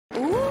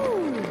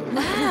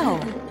Wow!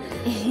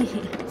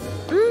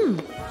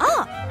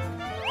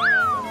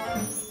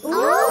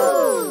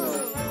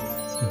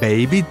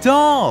 Baby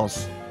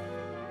dolls.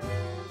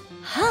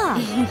 Huh.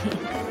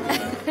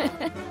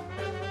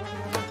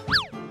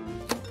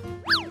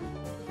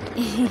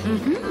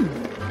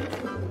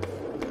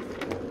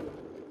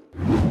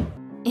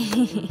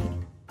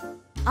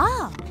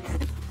 Ah. Ah.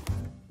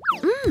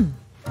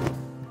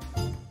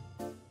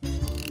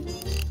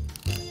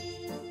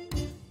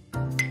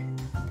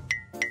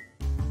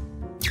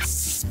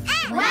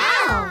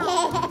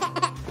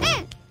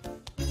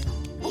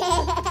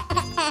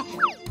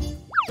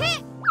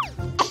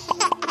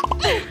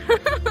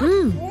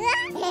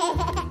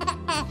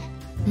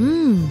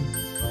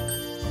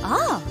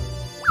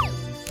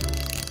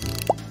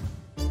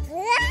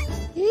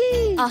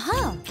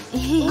 Aha.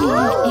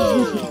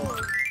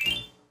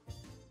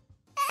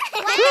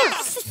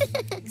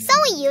 So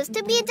we used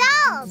to be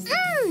dolls.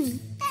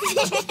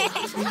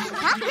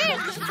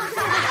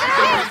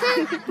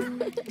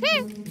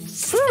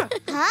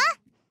 Huh?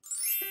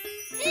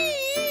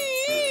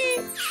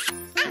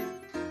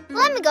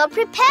 Let me go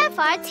prepare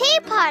for our tea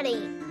party.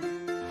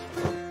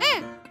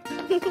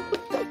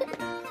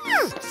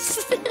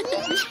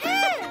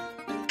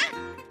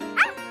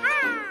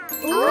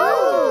 Ooh.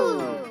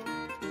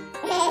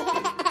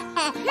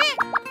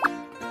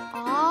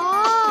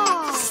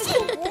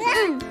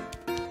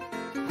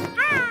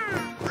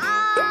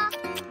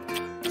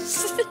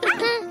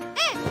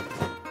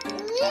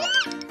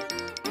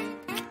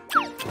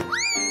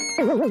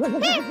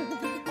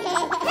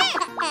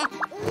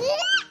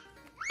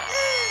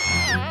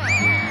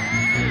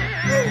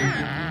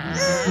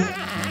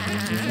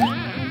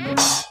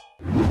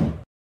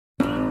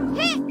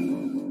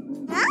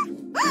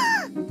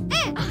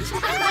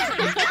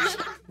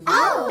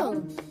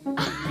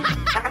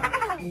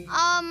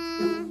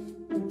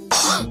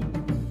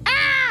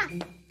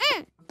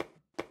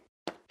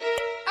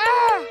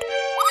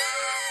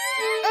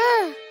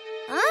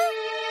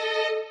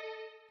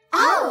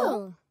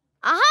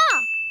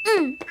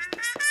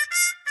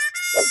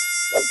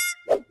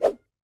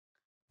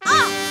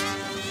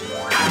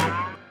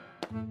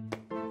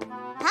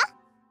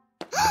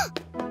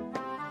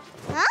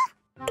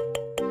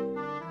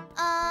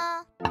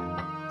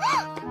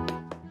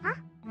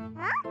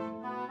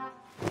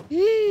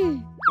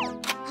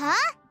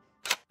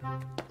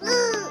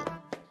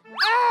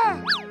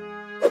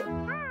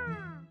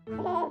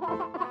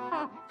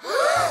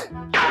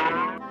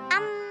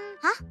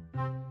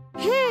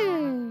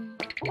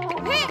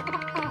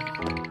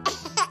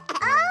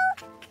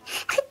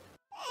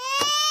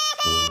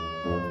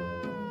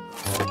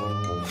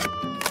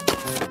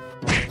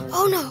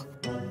 Oh no!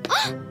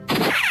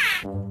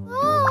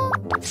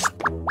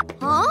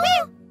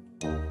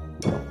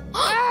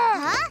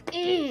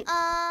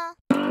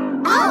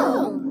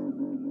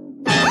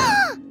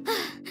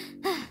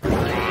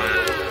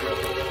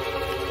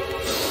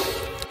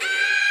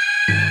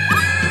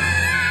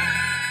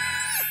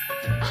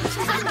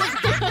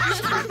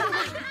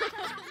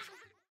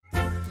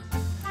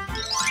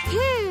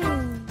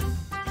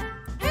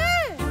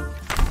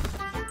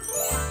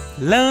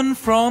 Learn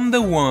from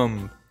the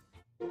womb.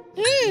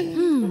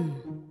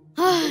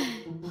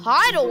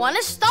 I don't want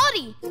to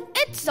study.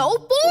 It's so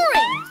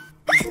boring.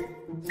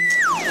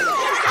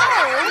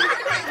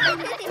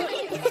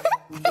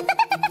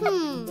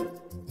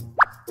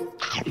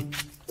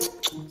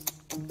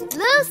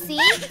 Lucy,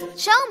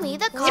 show me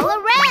the color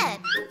red.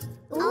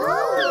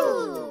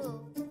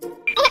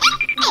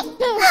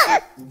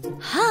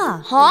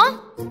 Huh?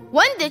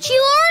 When did she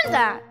learn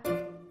that?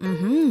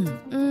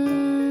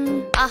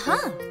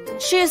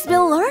 She's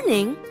been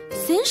learning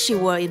since she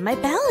was in my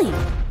belly.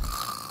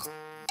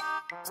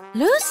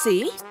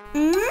 Lucy?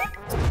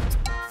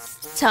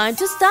 Time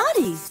to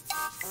study.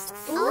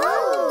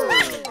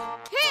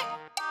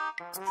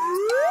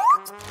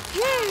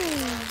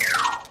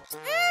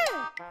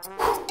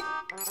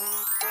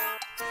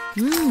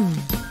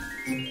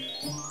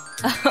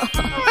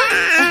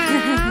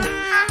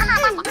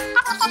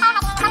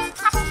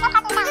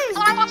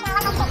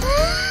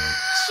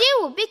 She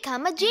will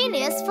become a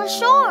genius for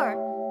sure.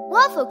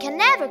 Wolfoo can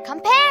never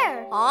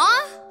compare.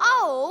 Huh?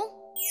 Oh.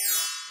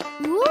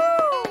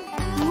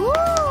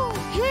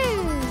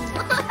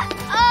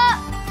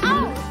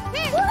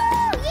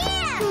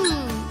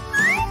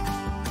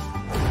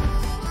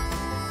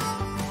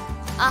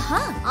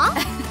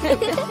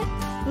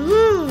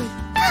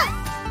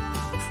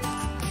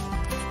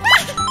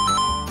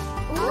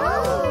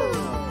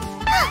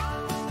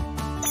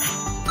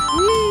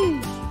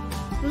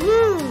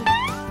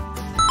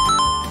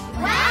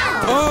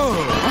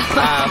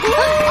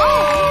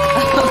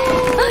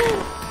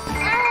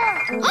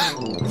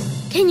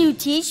 Can you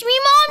teach me,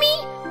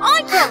 Mommy?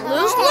 I can't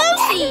lose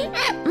Lucy.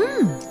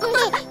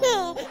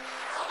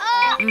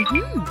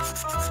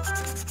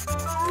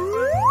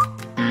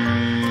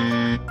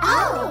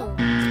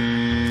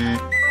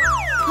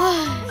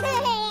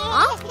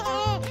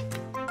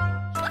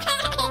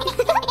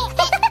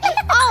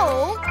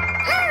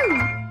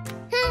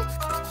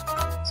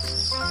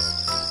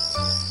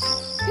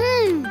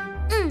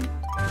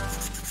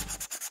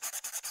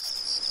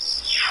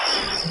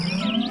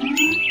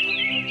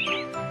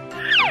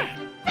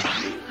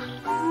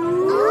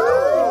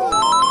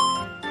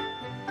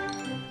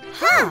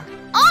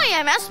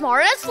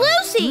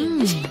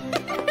 easy.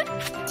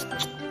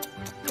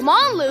 Come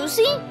on,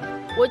 Lucy.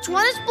 Which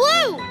one is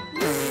blue?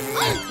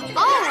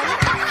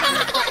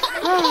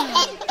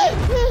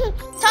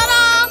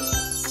 Ta-da!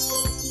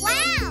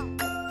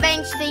 Wow!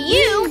 Thanks to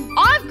you,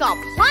 I've got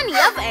plenty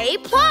of A+.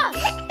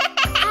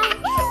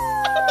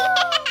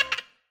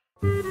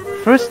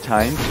 First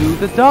time to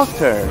the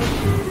doctor.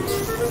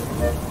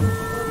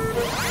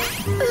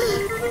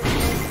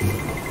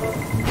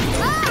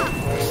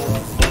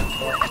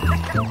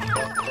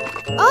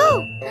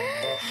 Oh!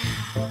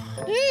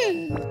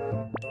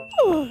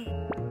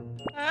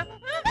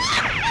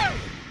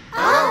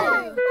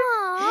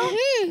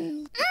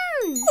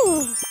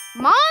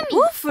 Mommy!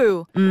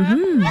 Wolfoo.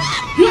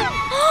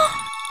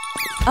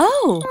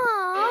 Oh.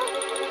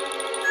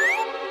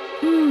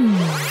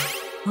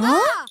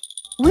 Huh?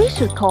 We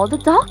should call the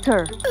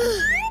doctor.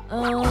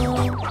 Oh.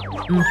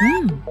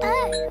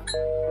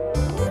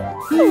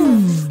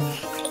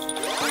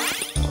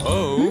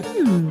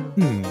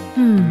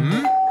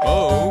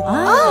 Oh.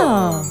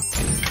 Ah.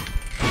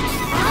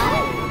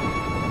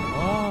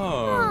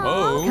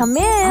 Oh. Come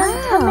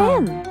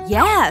in.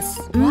 Yes.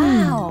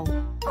 Wow.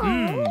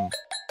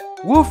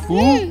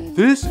 Wolfoo,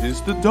 this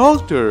is the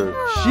doctor.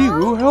 She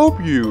will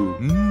help you.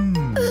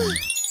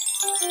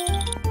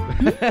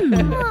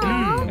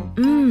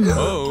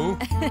 Oh.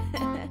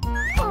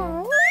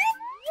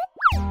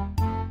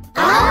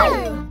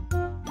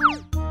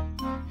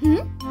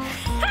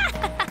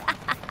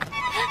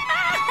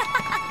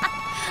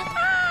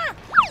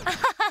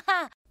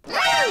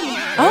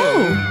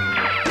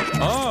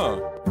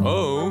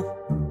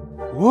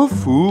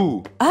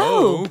 Wolfoo.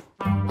 Oh.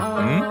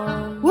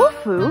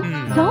 Wolfoo,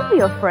 don't be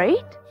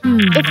afraid.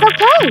 It's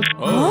okay.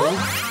 Oh.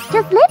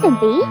 Just listen,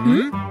 Bee.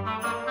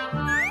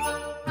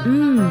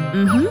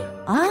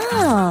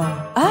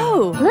 Ah.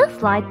 Oh.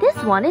 Looks like this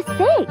one is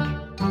sick.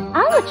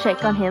 I will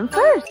check on him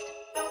first.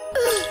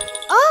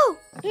 Oh!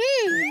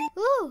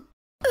 Ooh.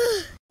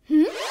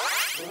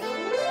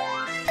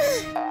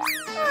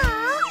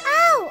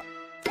 Ow!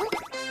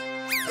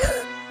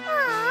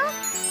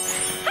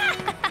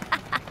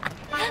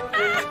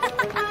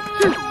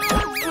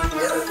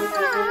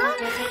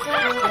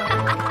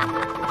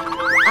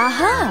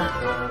 Aha.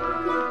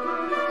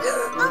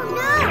 Oh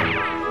no!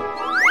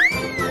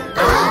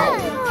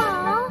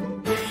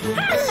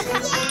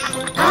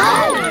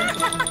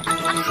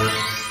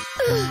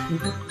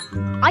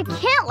 I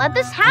can't let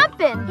this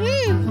happen.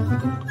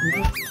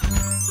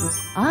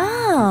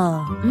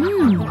 Ah.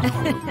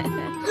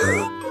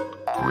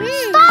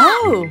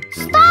 Stop!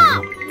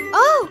 Stop!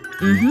 Oh!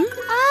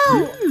 Oh!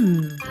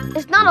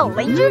 It's not a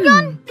laser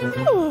gun?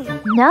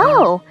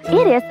 No,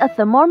 it is a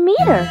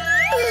thermometer.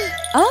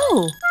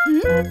 Oh.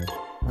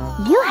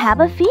 You have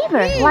a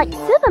fever like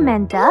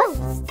Superman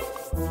does.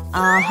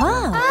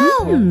 Aha.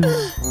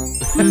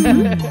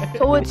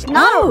 So it's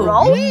not a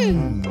roll?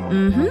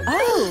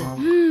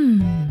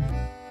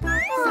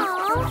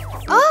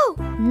 Oh!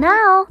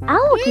 Now, I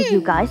will give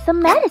you guys some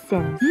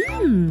medicine.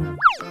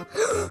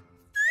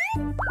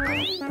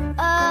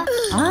 Ah.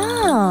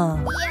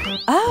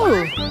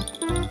 Oh.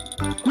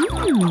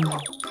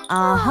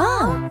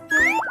 Aha.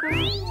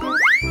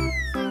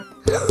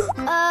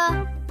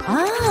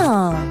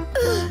 Ah.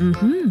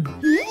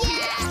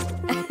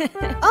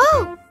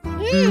 Oh!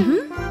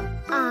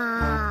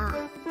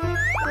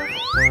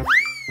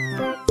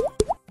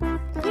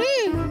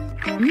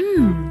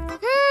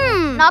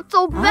 Not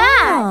so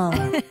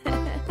bad.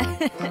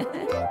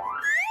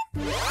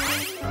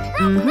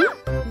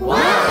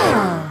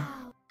 Wow.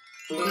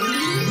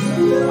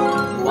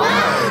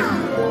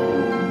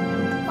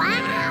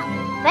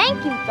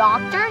 Thank you,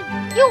 Doctor.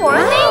 You are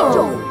an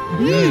angel.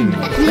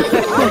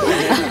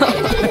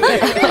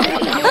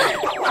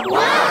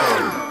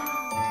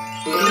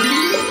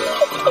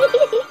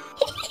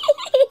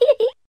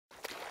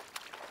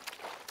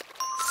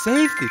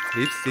 Safety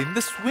tips in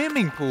the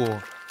swimming pool.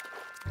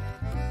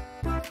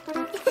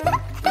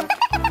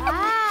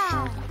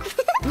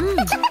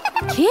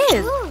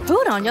 Kids,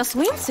 put on your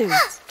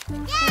swimsuits.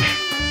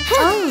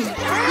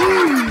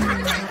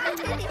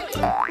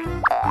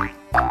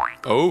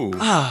 Oh.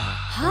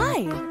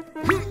 Hi.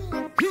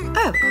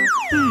 Oh.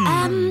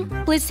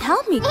 Please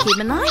help me keep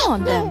an eye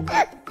on them.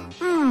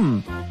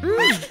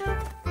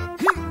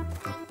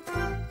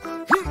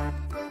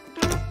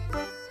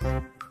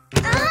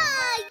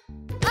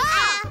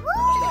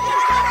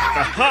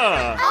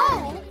 Aha!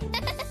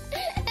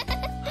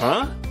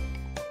 Huh?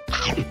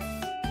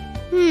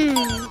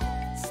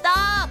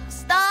 Stop!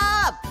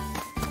 Stop!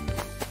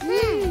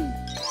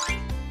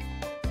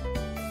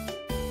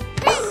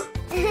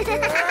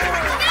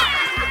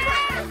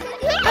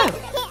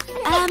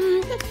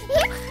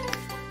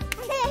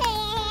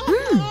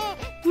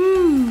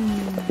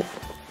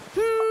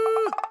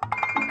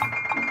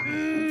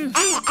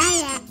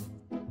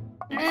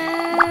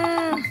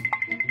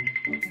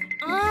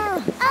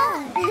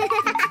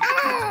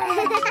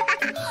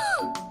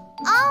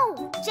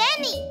 Oh,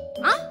 Jenny!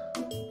 Huh?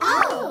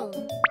 Oh!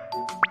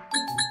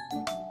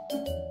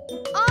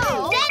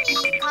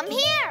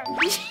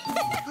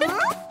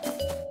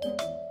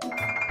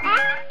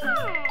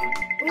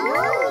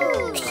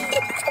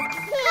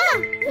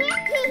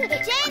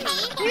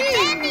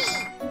 Jenny!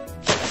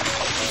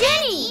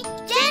 Jenny!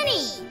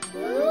 Jenny!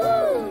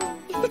 Ooh.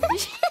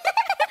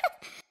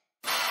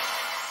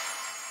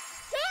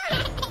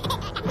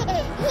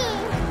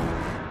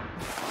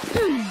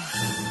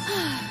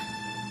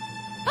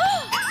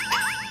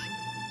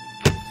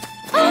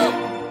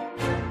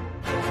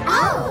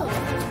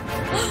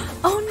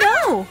 Oh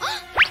no!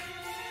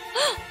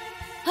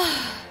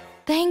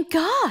 Thank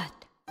God.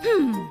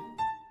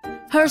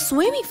 Her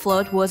swimming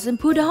float wasn't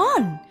put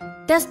on.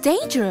 That's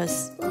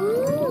dangerous.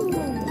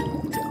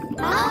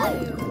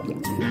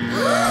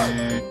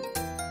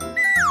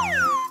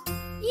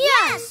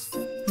 Yes!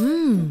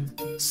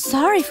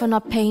 Sorry for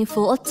not paying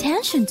full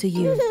attention to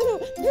you.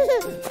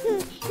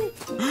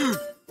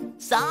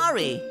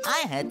 Sorry,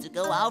 I had to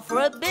go out for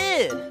a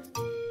bit.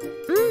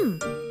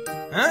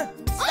 Huh?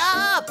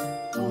 Stop!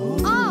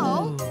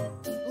 Oh,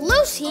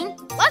 Lucy,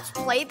 let's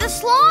play the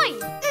slide.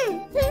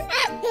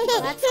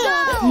 Let's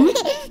go!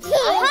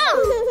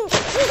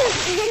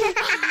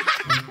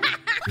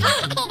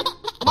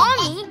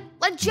 Mommy,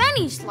 let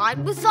Jenny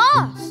slide with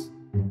us.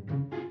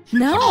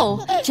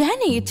 No,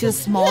 Jenny is too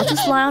small to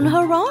slide on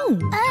her own.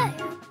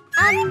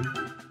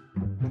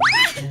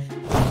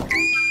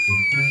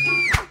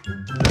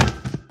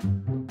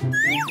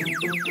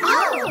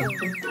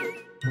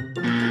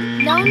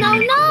 No, no,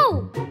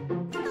 no!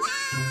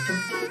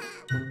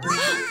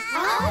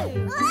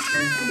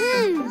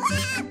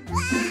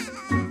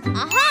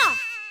 Aha!